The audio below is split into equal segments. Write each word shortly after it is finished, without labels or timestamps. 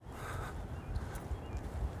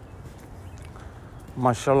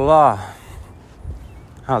Mashallah.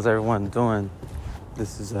 How's everyone doing?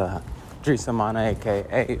 This is Drisamana,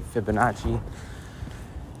 aka Fibonacci.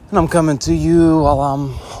 And I'm coming to you while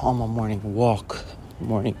I'm on my morning walk,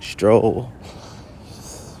 morning stroll.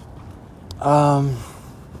 What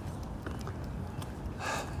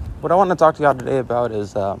I want to talk to y'all today about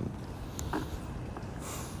is the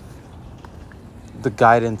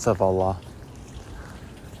guidance of Allah.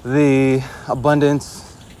 The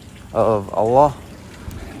abundance of Allah.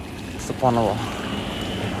 SubhanAllah.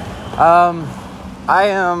 I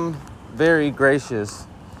am very gracious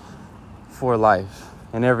for life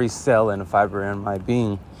and every cell and fiber in my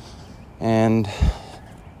being. And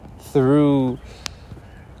through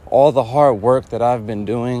all the hard work that I've been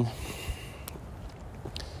doing,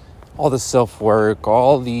 all the self-work,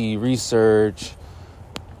 all the research,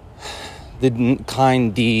 the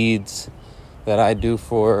kind deeds that I do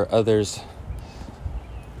for others,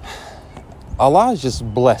 Allah has just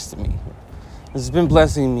blessed me. It's been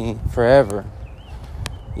blessing me forever,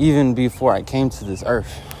 even before I came to this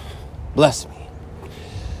earth. Bless me.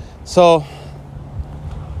 So,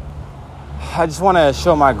 I just want to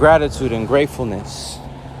show my gratitude and gratefulness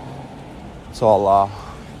to Allah.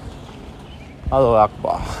 Allahu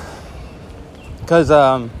Akbar. Because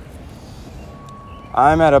I'm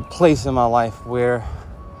at a place in my life where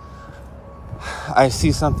I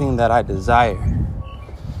see something that I desire.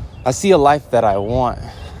 I see a life that I want.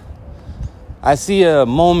 I see a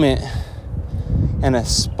moment and a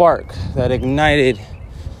spark that ignited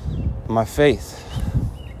my faith.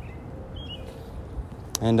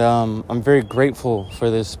 And I'm very grateful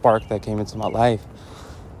for this spark that came into my life.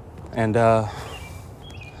 And I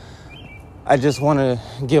just want to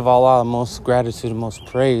give Allah the most gratitude and most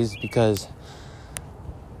praise, because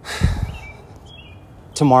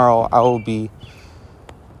tomorrow I will be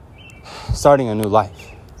starting a new life.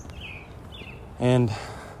 And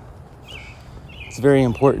it's very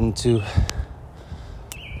important to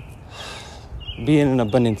be in an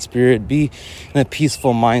abundant spirit, be in a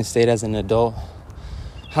peaceful mind state as an adult.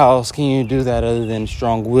 How else can you do that other than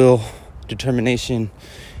strong will, determination,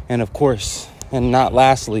 and of course, and not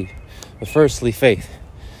lastly, but firstly, faith.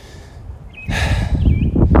 As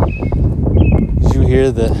you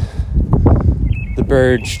hear the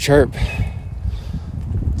birds chirp,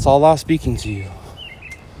 it's Allah speaking to you.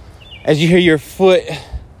 As you hear your foot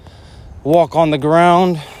walk on the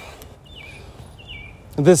ground,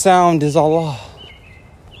 the sound is Allah.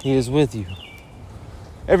 He is with you.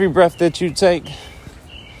 Every breath that you take,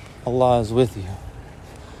 Allah is with you.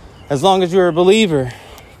 As long as you're a believer,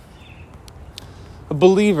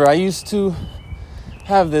 I used to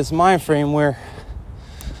have this mind frame where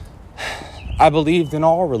I believed in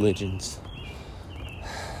all religions.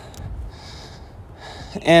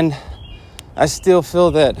 And I still feel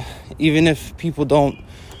that even if people don't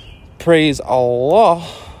praise Allah,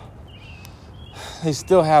 they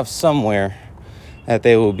still have somewhere that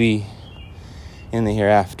they will be in the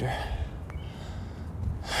hereafter.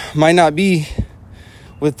 Might not be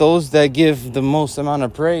with those that give the most amount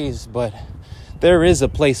of praise, but there is a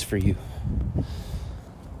place for you.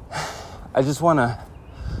 I just want to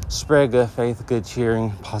spread good faith, good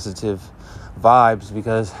cheering, positive vibes,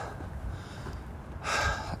 because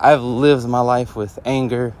I've lived my life with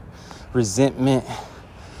anger, resentment,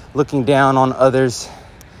 looking down on others,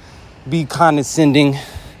 be condescending,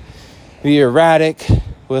 be erratic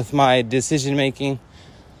with my decision making,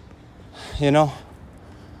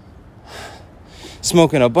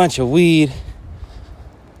 smoking a bunch of weed.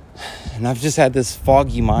 And I've just had this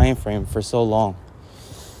foggy mind frame for so long.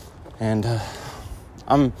 And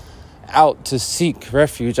I'm out to seek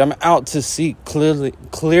refuge. I'm out to seek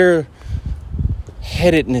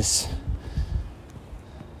clear-headedness,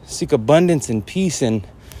 seek abundance and peace. And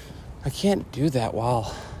I can't do that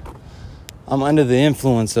while I'm under the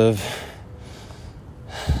influence of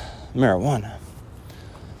marijuana.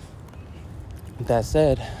 With that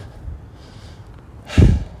said,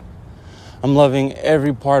 I'm loving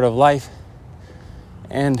every part of life,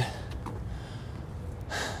 and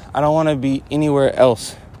I don't want to be anywhere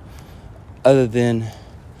else other than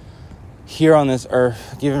here on this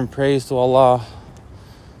earth, giving praise to Allah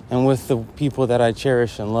and with the people that I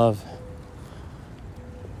cherish and love.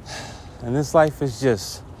 And this life is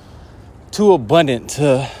just too abundant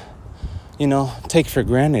to, take for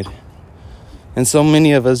granted. And so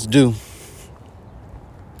many of us do.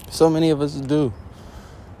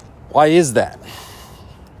 Why is that?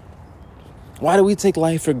 Why do we take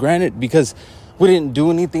life for granted? Because we didn't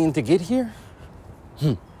do anything to get here?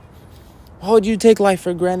 Why would you take life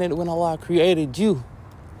for granted when Allah created you?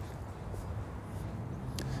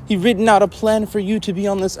 He written out a plan for you to be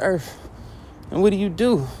on this earth. And what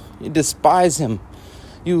do? You despise him.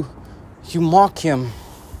 You mock him.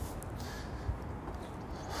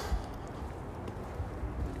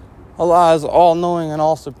 Allah is all-knowing and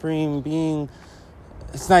all-supreme being.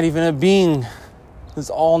 It's not even a being. It's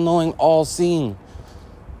all-knowing, all-seeing.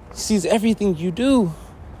 He sees everything you do.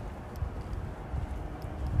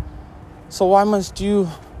 So why must you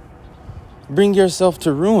bring yourself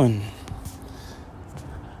to ruin?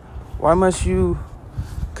 Why must you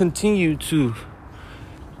continue to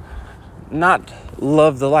not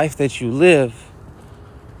love the life that you live?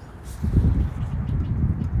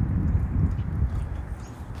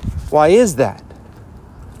 Why is that?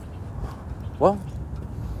 Well,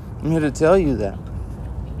 I'm here to tell you that.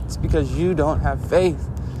 It's because you don't have faith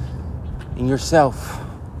in yourself.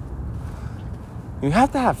 You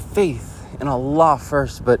have to have faith in Allah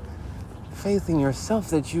first, but faith in yourself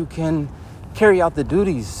that you can carry out the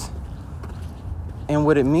duties and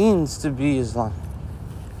what it means to be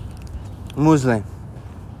Muslim.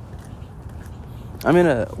 I'm in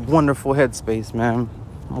a wonderful headspace, man.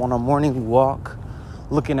 I'm on a morning walk,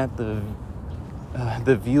 looking at the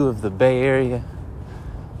view of the Bay Area.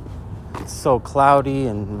 It's so cloudy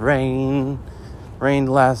and rained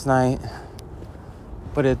last night,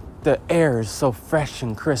 but the air is so fresh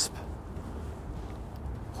and crisp.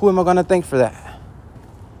 Who am I going to thank for that?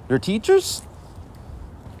 Your teachers?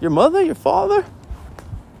 Your mother? Your father?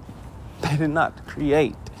 They did not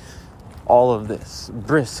create all of this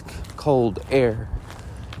brisk, cold air,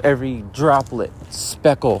 every droplet,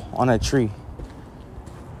 speckle on a tree.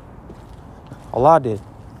 Allah did.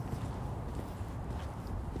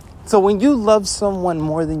 So when you love someone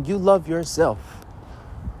more than you love yourself,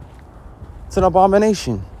 it's an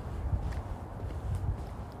abomination.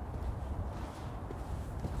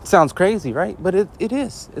 Sounds crazy, right? But it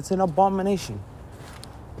is. It's an abomination.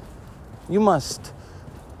 You must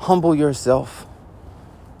humble yourself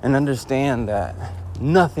and understand that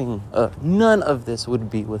none of this would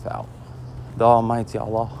be without the Almighty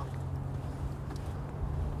Allah.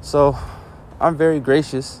 So I'm very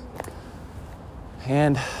gracious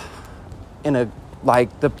and in the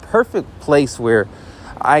perfect place where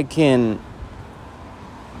I'm gonna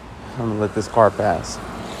let this car pass.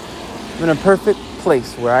 I'm in a perfect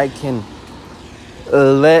place where I can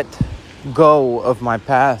let go of my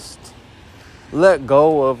past, let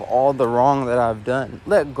go of all the wrong that I've done,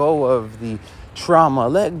 let go of the trauma,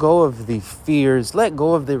 let go of the fears, let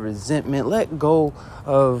go of the resentment, let go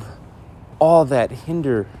of all that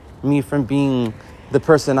hinder me from being the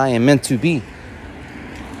person I am meant to be.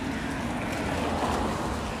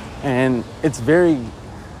 And it's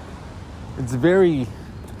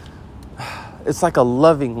like a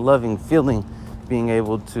loving feeling being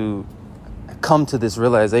able to come to this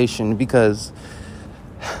realization, because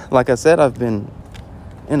like I said, I've been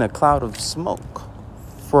in a cloud of smoke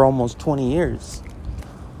for almost 20 years.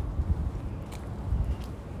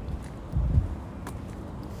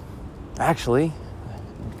 Actually,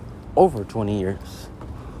 over 20 years.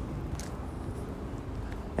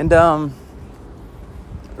 And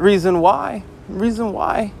reason why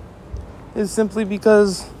is simply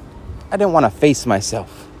because I didn't want to face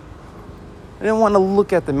myself. I didn't want to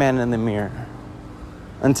look at the man in the mirror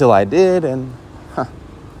until I did, and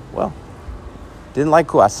didn't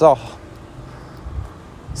like who I saw.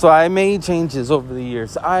 So I made changes over the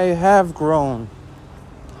years. I have grown,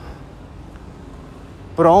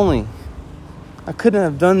 but I couldn't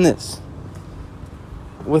have done this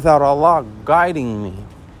without Allah guiding me.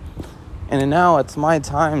 And now it's my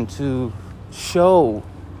time to show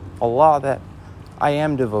Allah that I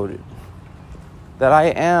am devoted, that I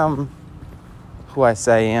am who I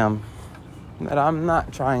say I am, that I'm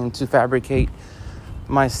not trying to fabricate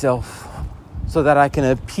myself so that I can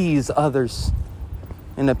appease others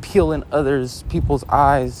and appeal in people's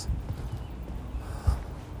eyes.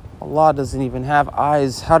 Allah doesn't even have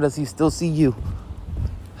eyes. How does he still see you?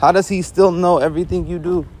 How does he still know everything you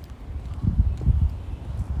do?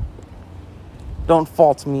 Don't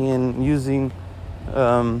fault me in using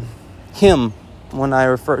him when I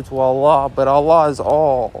refer to Allah, but Allah is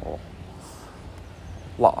all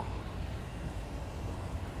law.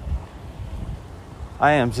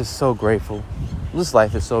 I am just so grateful. This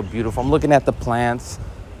life is so beautiful. I'm looking at the plants.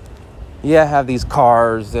 Yeah, I have these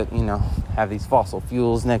cars that, have these fossil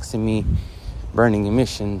fuels next to me, burning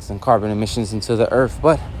emissions and carbon emissions into the earth.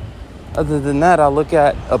 But other than that, I look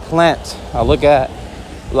at a plant. I look at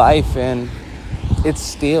life, and it's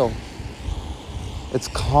still. It's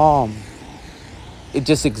calm. It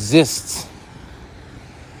just exists.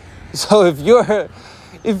 So if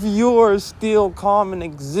you're still calm and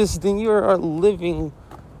existing, you're living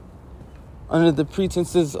under the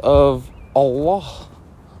pretenses of Allah.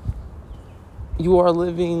 You are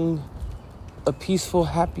living a peaceful,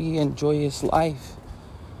 happy, and joyous life.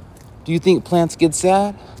 Do you think plants get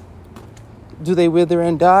sad? Do they wither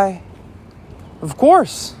and die? Of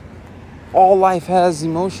course. All life has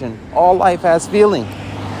emotion. All life has feeling.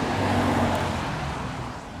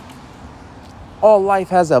 All life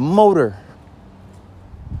has a motor.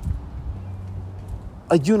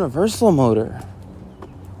 A universal motor,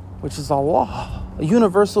 which is Allah. A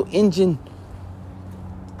universal engine.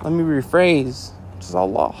 Let me rephrase, which is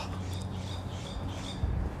Allah.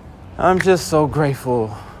 I'm just so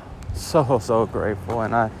grateful. So grateful.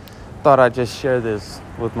 And I thought I'd just share this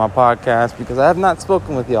with my podcast because I have not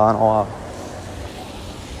spoken with y'all in a while.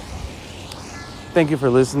 Thank you for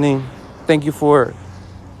listening. Thank you for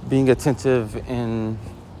being attentive in,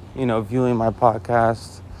 viewing my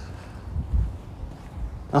podcast.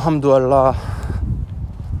 Alhamdulillah.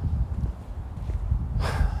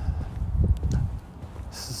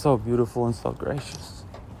 This is so beautiful and so gracious.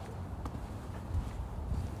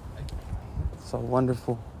 So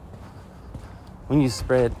wonderful. When you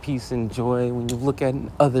spread peace and joy, when you look at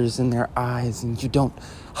others in their eyes and you don't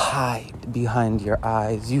hide behind your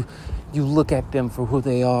eyes, you look at them for who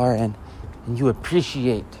they are and you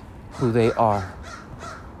appreciate who they are.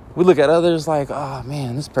 We look at others like, oh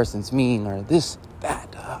man, this person's mean, or this,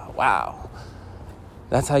 that, wow.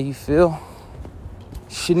 That's how you feel?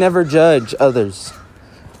 You should never judge others.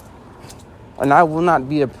 And I will not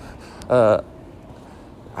be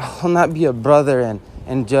a brother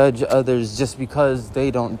and judge others just because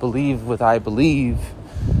they don't believe what I believe.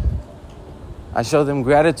 I show them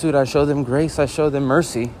gratitude, I show them grace, I show them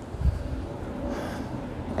mercy.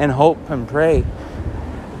 And hope and pray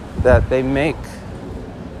that they make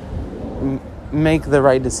the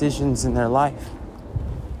right decisions in their life.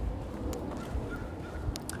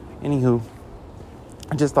 Anywho,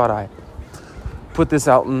 I just thought I'd put this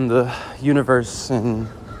out in the universe and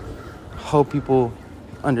hope people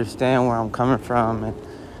understand where I'm coming from, and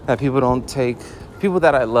that people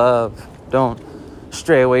that I love don't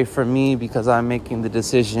stray away from me because I'm making the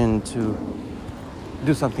decision to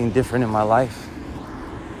do something different in my life.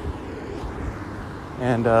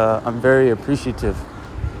 And I'm very appreciative.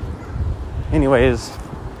 Anyways,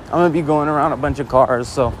 I'm going to be going around a bunch of cars,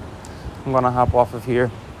 so I'm going to hop off of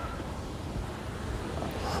here.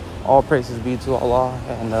 All praises be to Allah,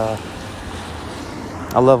 and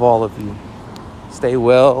I love all of you. Stay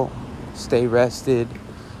well, stay rested.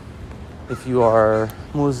 If you are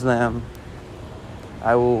Muslim,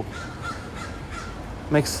 I will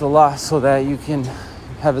make salah so that you can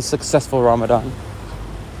have a successful Ramadan.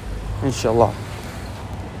 Inshallah.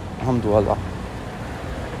 Alhamdulillah.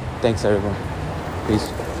 Thanks, everyone.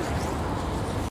 Peace.